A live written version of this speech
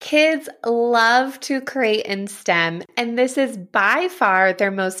Kids love to create in STEM, and this is by far their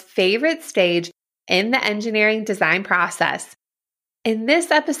most favorite stage in the engineering design process. In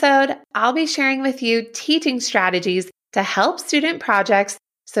this episode, I'll be sharing with you teaching strategies to help student projects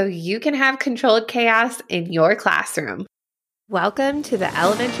so you can have controlled chaos in your classroom. Welcome to the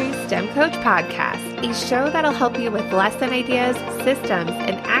Elementary STEM Coach Podcast, a show that'll help you with lesson ideas, systems,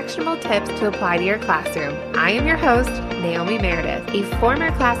 and actionable tips to apply to your classroom. I am your host, Naomi Meredith, a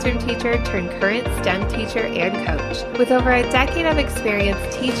former classroom teacher turned current STEM teacher and coach. With over a decade of experience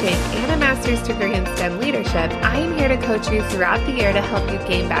teaching and a master's degree in STEM leadership, I am here to coach you throughout the year to help you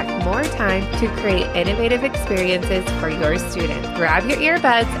gain back more time to create innovative experiences for your students. Grab your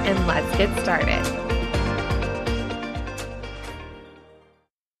earbuds and let's get started.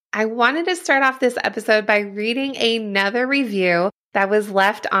 I wanted to start off this episode by reading another review that was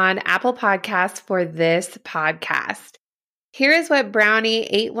left on Apple Podcasts for this podcast. Here is what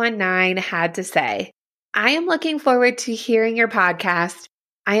Brownie819 had to say. I am looking forward to hearing your podcast.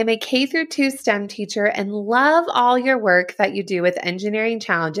 I am a K-2 STEM teacher and love all your work that you do with engineering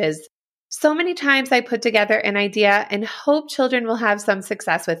challenges. So many times I put together an idea and hope children will have some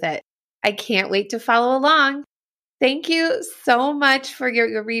success with it. I can't wait to follow along. Thank you so much for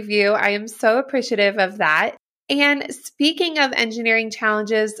your review. I am so appreciative of that. And speaking of engineering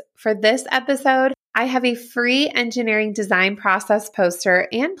challenges, for this episode, I have a free engineering design process poster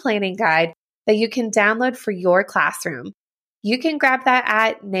and planning guide that you can download for your classroom. You can grab that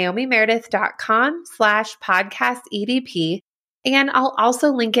at naomimeredith.com/podcast-EDP, and I'll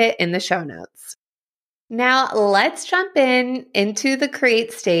also link it in the show notes. Now, let's jump into the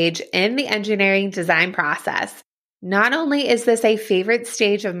create stage in the engineering design process. Not only is this a favorite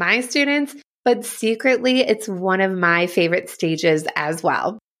stage of my students, but secretly it's one of my favorite stages as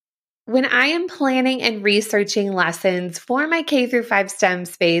well. When I am planning and researching lessons for my K-5 STEM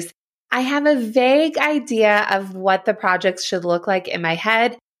space, I have a vague idea of what the projects should look like in my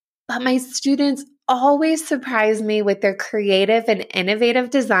head, but my students always surprise me with their creative and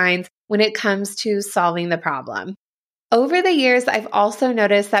innovative designs when it comes to solving the problem. Over the years, I've also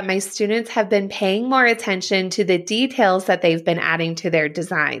noticed that my students have been paying more attention to the details that they've been adding to their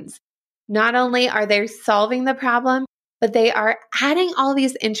designs. Not only are they solving the problem, but they are adding all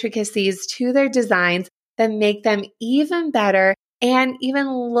these intricacies to their designs that make them even better and even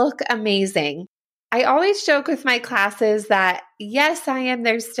look amazing. I always joke with my classes that, yes, I am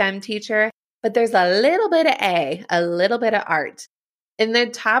their STEM teacher, but there's a little bit of a little bit of art. In the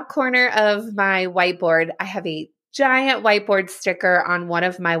top corner of my whiteboard, I have a giant whiteboard sticker on one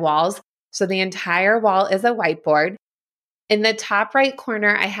of my walls. So the entire wall is a whiteboard. In the top right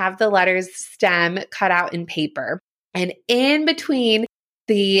corner, I have the letters STEM cut out in paper. And in between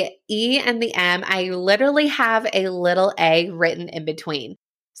the E and the M, I literally have a little A written in between.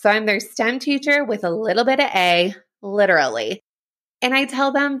 So I'm their STEM teacher with a little bit of A, literally. And I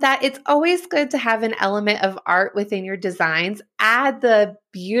tell them that it's always good to have an element of art within your designs. Add the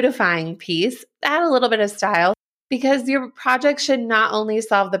beautifying piece, add a little bit of style, because your project should not only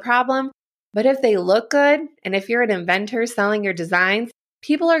solve the problem, but if they look good, and if you're an inventor selling your designs,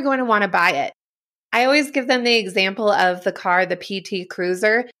 people are going to want to buy it. I always give them the example of the car, the PT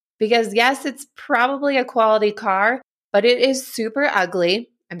Cruiser, because yes, it's probably a quality car, but it is super ugly.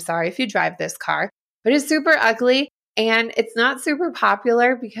 I'm sorry if you drive this car, but it's super ugly and it's not super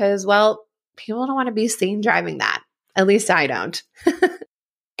popular because, well, people don't want to be seen driving that. At least I don't.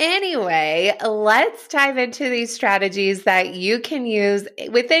 Anyway, let's dive into these strategies that you can use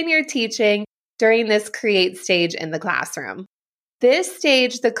within your teaching during this create stage in the classroom. This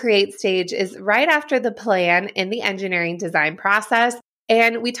stage, the create stage, is right after the plan in the engineering design process.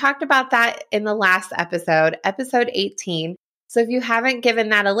 And we talked about that in the last episode, episode 18. So if you haven't given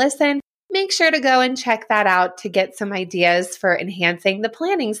that a listen, make sure to go and check that out to get some ideas for enhancing the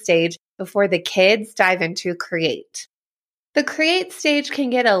planning stage before the kids dive into create. The create stage can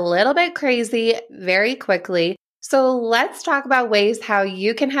get a little bit crazy very quickly, so let's talk about ways how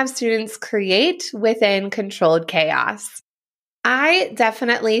you can have students create within controlled chaos. I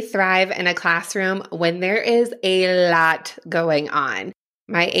definitely thrive in a classroom when there is a lot going on.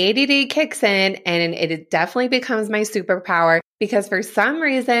 My ADD kicks in and it definitely becomes my superpower because for some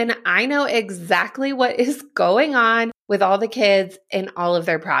reason, I know exactly what is going on with all the kids in all of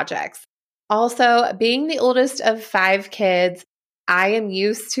their projects. Also, being the oldest of 5 kids, I am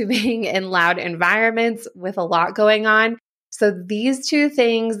used to being in loud environments with a lot going on. So these two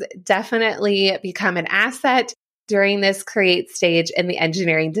things definitely become an asset during this create stage in the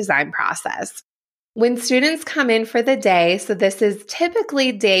engineering design process. When students come in for the day, so this is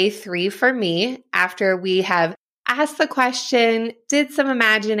typically day 3 for me, after we have asked the question, did some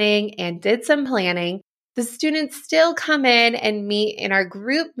imagining, and did some planning, the students still come in and meet in our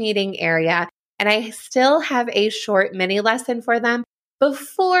group meeting area, and I still have a short mini lesson for them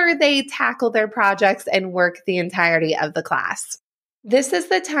before they tackle their projects and work the entirety of the class. This is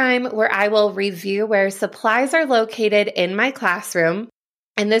the time where I will review where supplies are located in my classroom,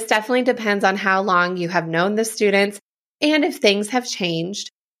 and this definitely depends on how long you have known the students and if things have changed,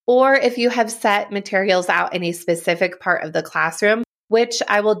 or if you have set materials out in a specific part of the classroom, which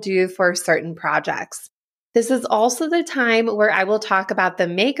I will do for certain projects. This is also the time where I will talk about the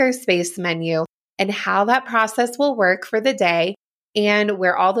makerspace menu and how that process will work for the day and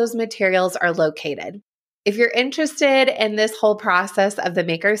where all those materials are located. If you're interested in this whole process of the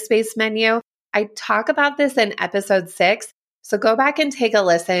makerspace menu, I talk about this in episode 6, so go back and take a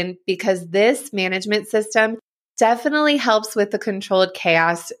listen because this management system definitely helps with the controlled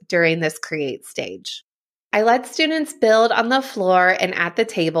chaos during this create stage. I let students build on the floor and at the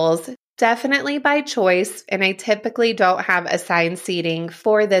tables, definitely by choice, and I typically don't have assigned seating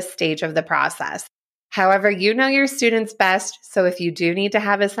for this stage of the process. However, you know your students best, so if you do need to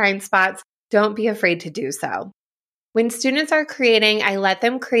have assigned spots, don't be afraid to do so. When students are creating, I let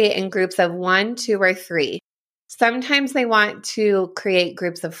them create in groups of 1, 2, or 3. Sometimes they want to create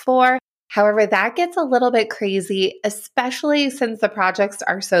groups of 4. However, that gets a little bit crazy, especially since the projects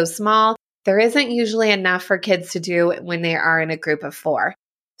are so small. There isn't usually enough for kids to do when they are in a group of 4.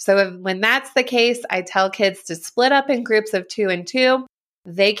 So when that's the case, I tell kids to split up in groups of 2 and 2.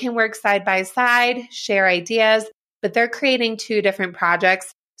 They can work side by side, share ideas, but they're creating 2 different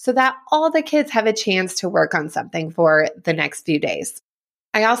projects so that all the kids have a chance to work on something for the next few days.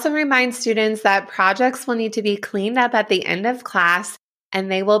 I also remind students that projects will need to be cleaned up at the end of class and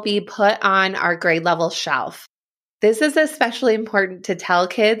they will be put on our grade level shelf. This is especially important to tell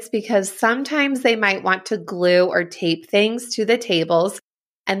kids because sometimes they might want to glue or tape things to the tables,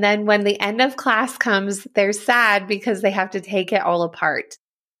 and then when the end of class comes, they're sad because they have to take it all apart.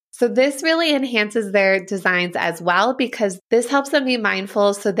 So this really enhances their designs as well because this helps them be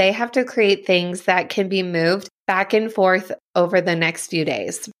mindful so they have to create things that can be moved back and forth over the next few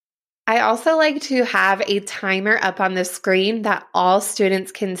days. I also like to have a timer up on the screen that all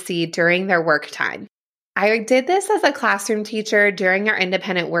students can see during their work time. I did this as a classroom teacher during our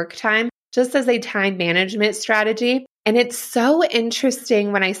independent work time, just as a time management strategy. And it's so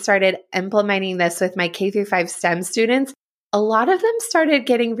interesting when I started implementing this with my K-5 STEM students. A lot of them started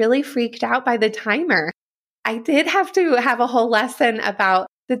getting really freaked out by the timer. I did have to have a whole lesson about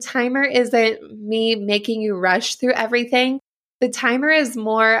the timer isn't me making you rush through everything. The timer is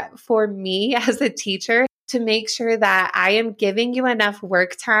more for me as a teacher to make sure that I am giving you enough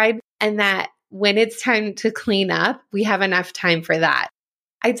work time and that when it's time to clean up, we have enough time for that.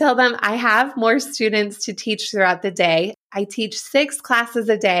 I tell them I have more students to teach throughout the day. I teach 6 classes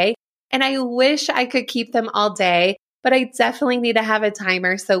a day, and I wish I could keep them all day, but I definitely need to have a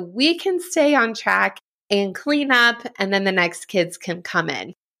timer so we can stay on track and clean up, and then the next kids can come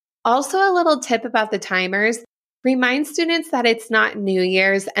in. Also, a little tip about the timers, remind students that it's not New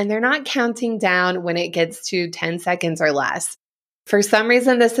Year's and they're not counting down when it gets to 10 seconds or less. For some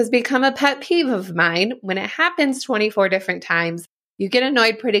reason, this has become a pet peeve of mine. When it happens 24 different times, you get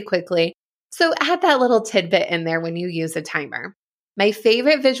annoyed pretty quickly. So add that little tidbit in there when you use a timer. My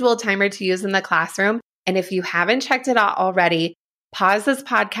favorite visual timer to use in the classroom, and if you haven't checked it out already, pause this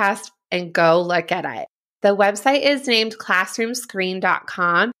podcast and go look at it. The website is named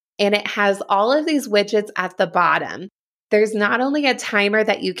classroomscreen.com, and it has all of these widgets at the bottom. There's not only a timer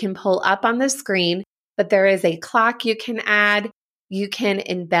that you can pull up on the screen, but there is a clock you can add. You can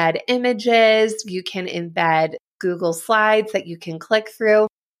embed images. You can embed Google Slides that you can click through.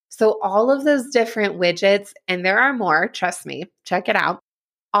 So all of those different widgets, and there are more, trust me, check it out.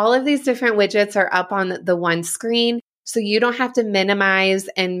 All of these different widgets are up on the one screen, so you don't have to minimize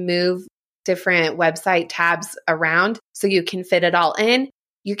and move different website tabs around so you can fit it all in.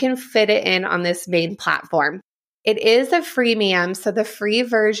 You can fit it in on this main platform. It is a freemium, so the free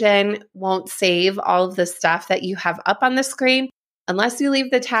version won't save all of the stuff that you have up on the screen unless you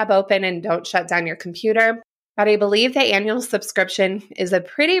leave the tab open and don't shut down your computer. But I believe the annual subscription is a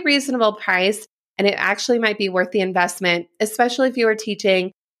pretty reasonable price, and it actually might be worth the investment, especially if you are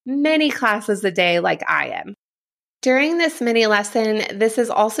teaching many classes a day like I am. During this mini lesson, this is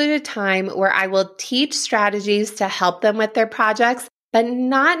also the time where I will teach strategies to help them with their projects, but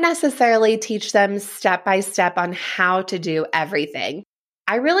not necessarily teach them step by step on how to do everything.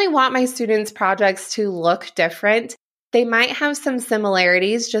 I really want my students' projects to look different. They might have some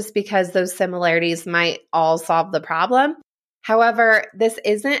similarities just because those similarities might all solve the problem. However, this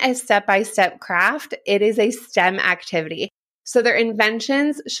isn't a step-by-step craft. It is a STEM activity. So their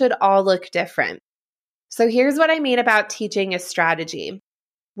inventions should all look different. So here's what I mean about teaching a strategy.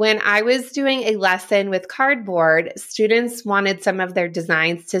 When I was doing a lesson with cardboard, students wanted some of their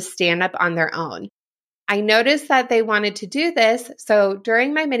designs to stand up on their own. I noticed that they wanted to do this, so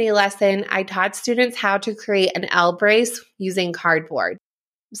during my mini lesson, I taught students how to create an L brace using cardboard.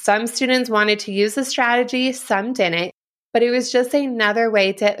 Some students wanted to use the strategy, some didn't, but it was just another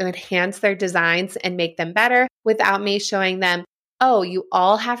way to enhance their designs and make them better without me showing them, oh, you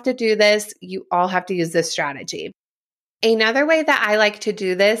all have to do this, you all have to use this strategy. Another way that I like to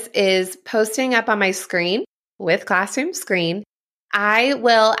do this is posting up on my screen with Classroom Screen. I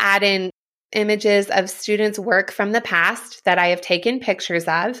will add in images of students' work from the past that I have taken pictures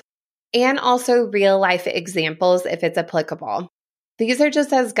of, and also real life examples if it's applicable. These are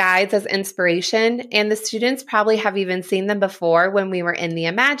just as guides as inspiration, and the students probably have even seen them before when we were in the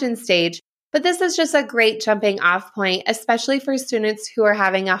Imagine stage, but this is just a great jumping off point, especially for students who are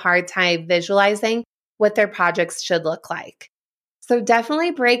having a hard time visualizing what their projects should look like. So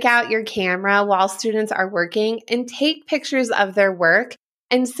definitely break out your camera while students are working and take pictures of their work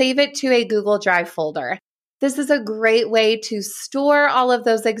and save it to a Google Drive folder. This is a great way to store all of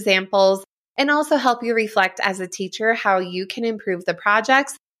those examples and also help you reflect as a teacher how you can improve the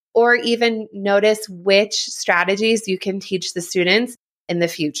projects or even notice which strategies you can teach the students in the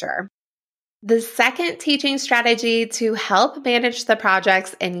future. The second teaching strategy to help manage the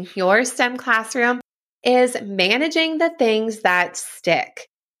projects in your STEM classroom is managing the things that stick.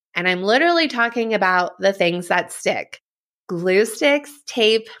 And I'm literally talking about the things that stick: glue sticks,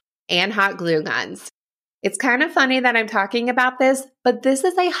 tape, and hot glue guns. It's kind of funny that I'm talking about this, but this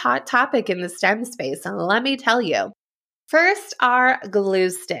is a hot topic in the STEM space, and let me tell you. First are glue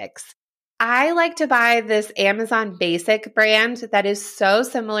sticks. I like to buy this Amazon Basic brand that is so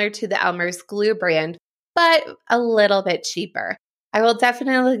similar to the Elmer's Glue brand, but a little bit cheaper. I will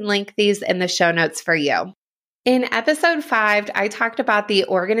definitely link these in the show notes for you. In episode 5, I talked about the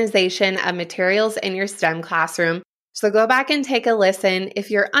organization of materials in your STEM classroom, so go back and take a listen if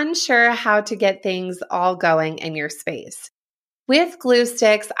you're unsure how to get things all going in your space. With glue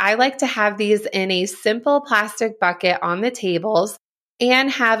sticks, I like to have these in a simple plastic bucket on the tables and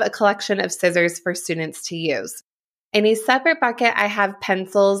have a collection of scissors for students to use. In a separate bucket, I have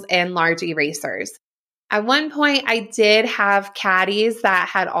pencils and large erasers. At one point, I did have caddies that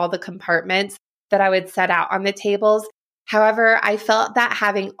had all the compartments that I would set out on the tables. However, I felt that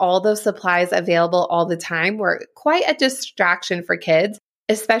having all those supplies available all the time were quite a distraction for kids,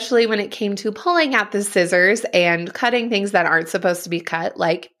 especially when it came to pulling out the scissors and cutting things that aren't supposed to be cut,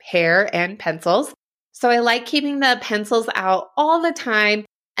 like hair and pencils. So I like keeping the pencils out all the time,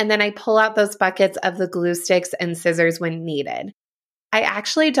 and then I pull out those buckets of the glue sticks and scissors when needed. I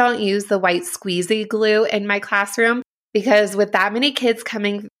actually don't use the white squeezy glue in my classroom because with that many kids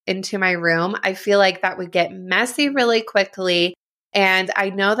coming into my room, I feel like that would get messy really quickly. And I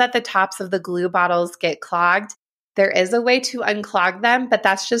know that the tops of the glue bottles get clogged. There is a way to unclog them, but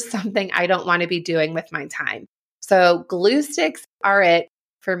that's just something I don't want to be doing with my time. So glue sticks are it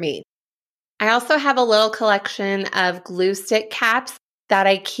for me. I also have a little collection of glue stick caps that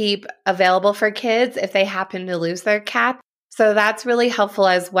I keep available for kids if they happen to lose their cap. So that's really helpful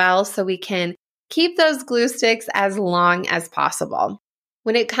as well, so we can keep those glue sticks as long as possible.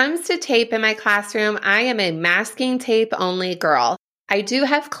 When it comes to tape in my classroom, I am a masking tape only girl. I do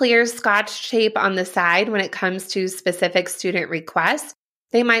have clear Scotch tape on the side when it comes to specific student requests.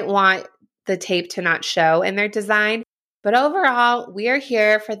 They might want the tape to not show in their design, but overall, we are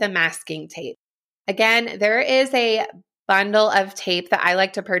here for the masking tape. Again, there is a bundle of tape that I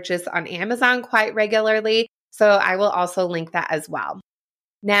like to purchase on Amazon quite regularly, so I will also link that as well.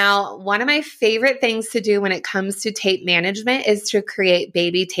 Now, one of my favorite things to do when it comes to tape management is to create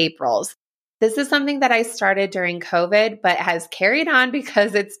baby tape rolls. This is something that I started during COVID, but has carried on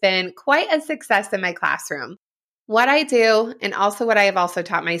because it's been quite a success in my classroom. What I do, and also what I have also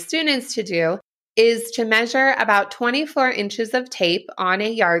taught my students to do, is to measure about 24 inches of tape on a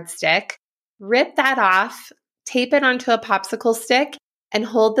yardstick, rip that off, tape it onto a popsicle stick, and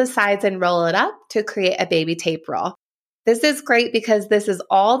hold the sides and roll it up to create a baby tape roll. This is great because this is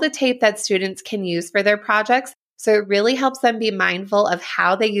all the tape that students can use for their projects, so it really helps them be mindful of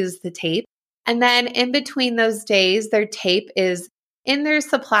how they use the tape. And then in between those days, their tape is in their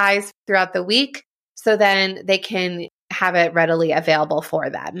supplies throughout the week, so then they can have it readily available for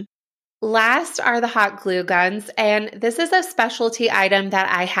them. Last are the hot glue guns, and this is a specialty item that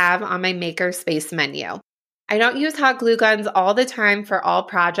I have on my makerspace menu. I don't use hot glue guns all the time for all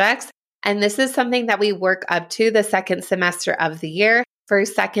projects, And this is something that we work up to the second semester of the year for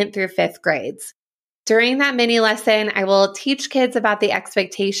 2nd through 5th grades. During that mini lesson, I will teach kids about the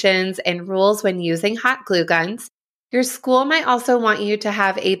expectations and rules when using hot glue guns. Your school might also want you to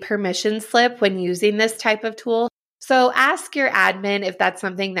have a permission slip when using this type of tool, so ask your admin if that's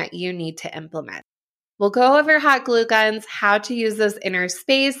something that you need to implement. We'll go over hot glue guns, how to use those in our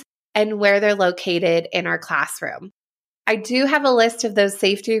space, and where they're located in our classroom. I do have a list of those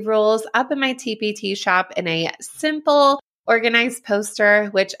safety rules up in my TPT shop in a simple, organized poster,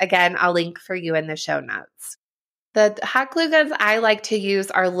 which again, I'll link for you in the show notes. The hot glue guns I like to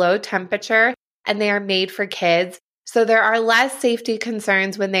use are low temperature and they are made for kids. So there are less safety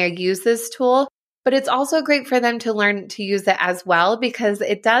concerns when they use this tool, but it's also great for them to learn to use it as well because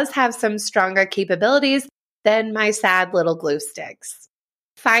it does have some stronger capabilities than my sad little glue sticks.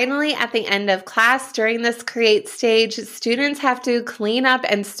 Finally, at the end of class during this create stage, students have to clean up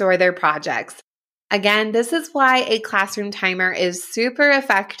and store their projects. Again, this is why a classroom timer is super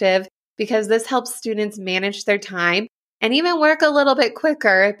effective because this helps students manage their time and even work a little bit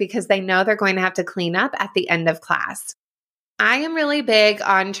quicker because they know they're going to have to clean up at the end of class. I am really big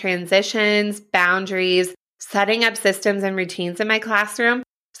on transitions, boundaries, setting up systems and routines in my classroom.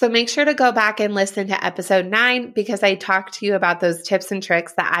 So make sure to go back and listen to episode 9 because I talked to you about those tips and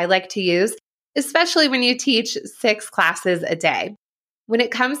tricks that I like to use, especially when you teach 6 classes a day. When it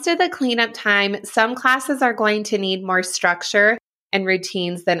comes to the cleanup time, some classes are going to need more structure and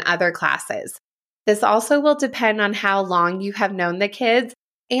routines than other classes. This also will depend on how long you have known the kids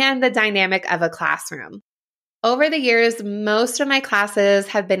and the dynamic of a classroom. Over the years, most of my classes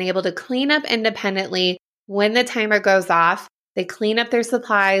have been able to clean up independently when the timer goes off. They clean up their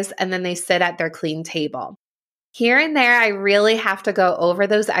supplies and then they sit at their clean table. Here and there, I really have to go over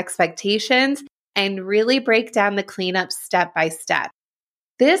those expectations and really break down the cleanup step by step.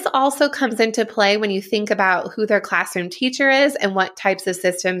 This also comes into play when you think about who their classroom teacher is and what types of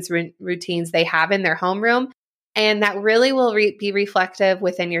systems routines they have in their homeroom. And that really will be reflective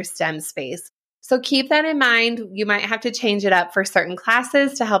within your STEM space. So keep that in mind. You might have to change it up for certain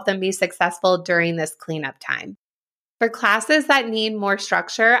classes to help them be successful during this cleanup time. For classes that need more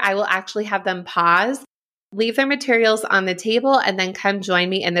structure, I will actually have them pause, leave their materials on the table, and then come join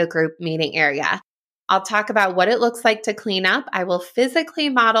me in the group meeting area. I'll talk about what it looks like to clean up. I will physically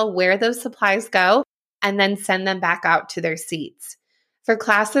model where those supplies go and then send them back out to their seats. For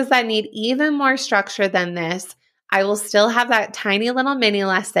classes that need even more structure than this, I will still have that tiny little mini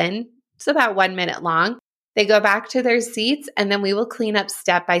lesson. It's about 1 minute long. They go back to their seats and then we will clean up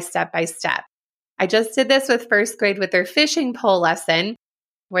step by step by step. I just did this with 1st grade with their fishing pole lesson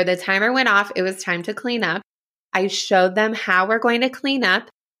where the timer went off. It was time to clean up. I showed them how we're going to clean up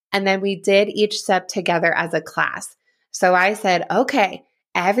and then we did each step together as a class. So I said, okay,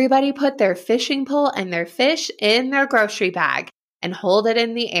 everybody put their fishing pole and their fish in their grocery bag and hold it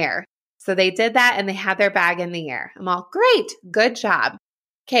in the air. So they did that and they had their bag in the air. I'm all, great, good job.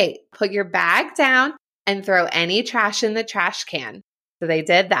 Okay, put your bag down and throw any trash in the trash can. So they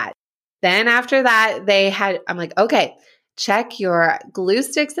did that. Then after that, I'm like, okay, check your glue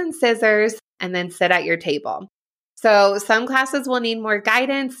sticks and scissors and then sit at your table. So some classes will need more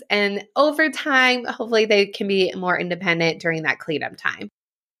guidance and over time, hopefully they can be more independent during that cleanup time.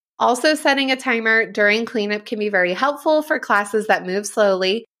 Also, setting a timer during cleanup can be very helpful for classes that move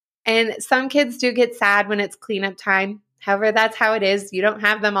slowly. And some kids do get sad when it's cleanup time. However, that's how it is. You don't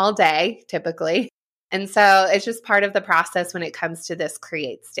have them all day, typically. And so it's just part of the process when it comes to this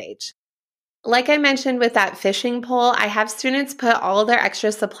create stage. Like I mentioned with that fishing pole, I have students put all their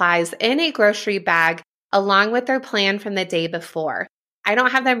extra supplies in a grocery bag along with their plan from the day before. I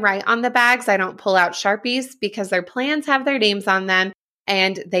don't have them write on the bags. I don't pull out Sharpies because their plans have their names on them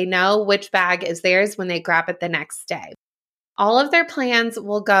and they know which bag is theirs when they grab it the next day. All of their plans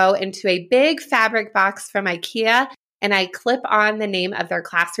will go into a big fabric box from IKEA and I clip on the name of their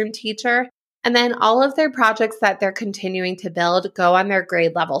classroom teacher. And then all of their projects that they're continuing to build go on their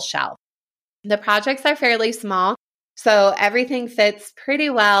grade level shelf. The projects are fairly small, so everything fits pretty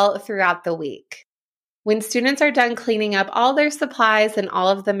well throughout the week. When students are done cleaning up all their supplies and all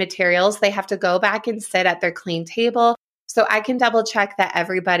of the materials, they have to go back and sit at their clean table so I can double check that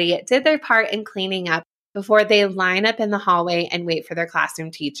everybody did their part in cleaning up before they line up in the hallway and wait for their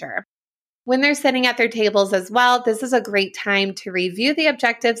classroom teacher. When they're sitting at their tables as well, this is a great time to review the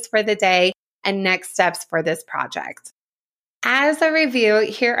objectives for the day and next steps for this project. As a review,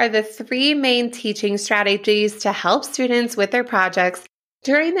 here are the 3 main teaching strategies to help students with their projects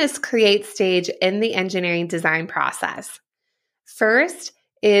during this create stage in the engineering design process. First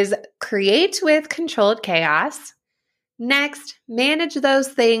is create with controlled chaos. Next, manage those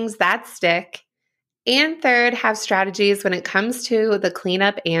things that stick. And third, have strategies when it comes to the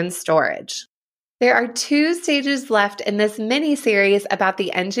cleanup and storage. There are 2 stages left in this mini series about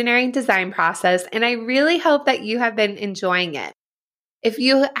the engineering design process, and I really hope that you have been enjoying it. If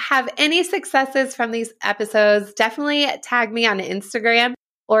you have any successes from these episodes, definitely tag me on Instagram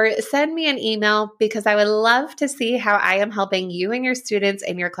or send me an email because I would love to see how I am helping you and your students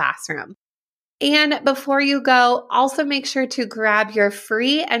in your classroom. And before you go, also make sure to grab your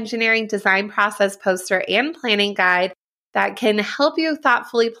free engineering design process poster and planning guide that can help you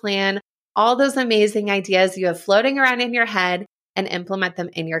thoughtfully plan all those amazing ideas you have floating around in your head and implement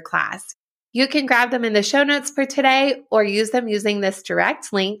them in your class. You can grab them in the show notes for today or use them using this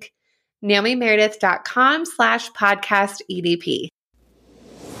direct link, naomimeredith.com/podcast EDP.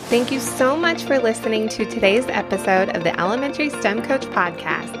 Thank you so much for listening to today's episode of the Elementary STEM Coach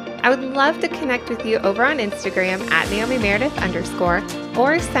Podcast. I would love to connect with you over on Instagram at @NaomiMeredith_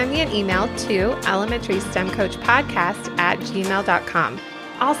 or send me an email to elementarystemcoachpodcast@gmail.com.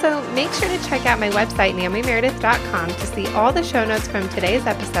 Also, make sure to check out my website, naomimeredith.com, to see all the show notes from today's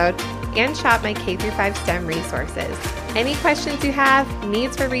episode and shop my K-5 STEM resources. Any questions you have,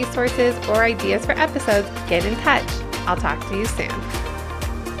 needs for resources, or ideas for episodes, get in touch. I'll talk to you soon.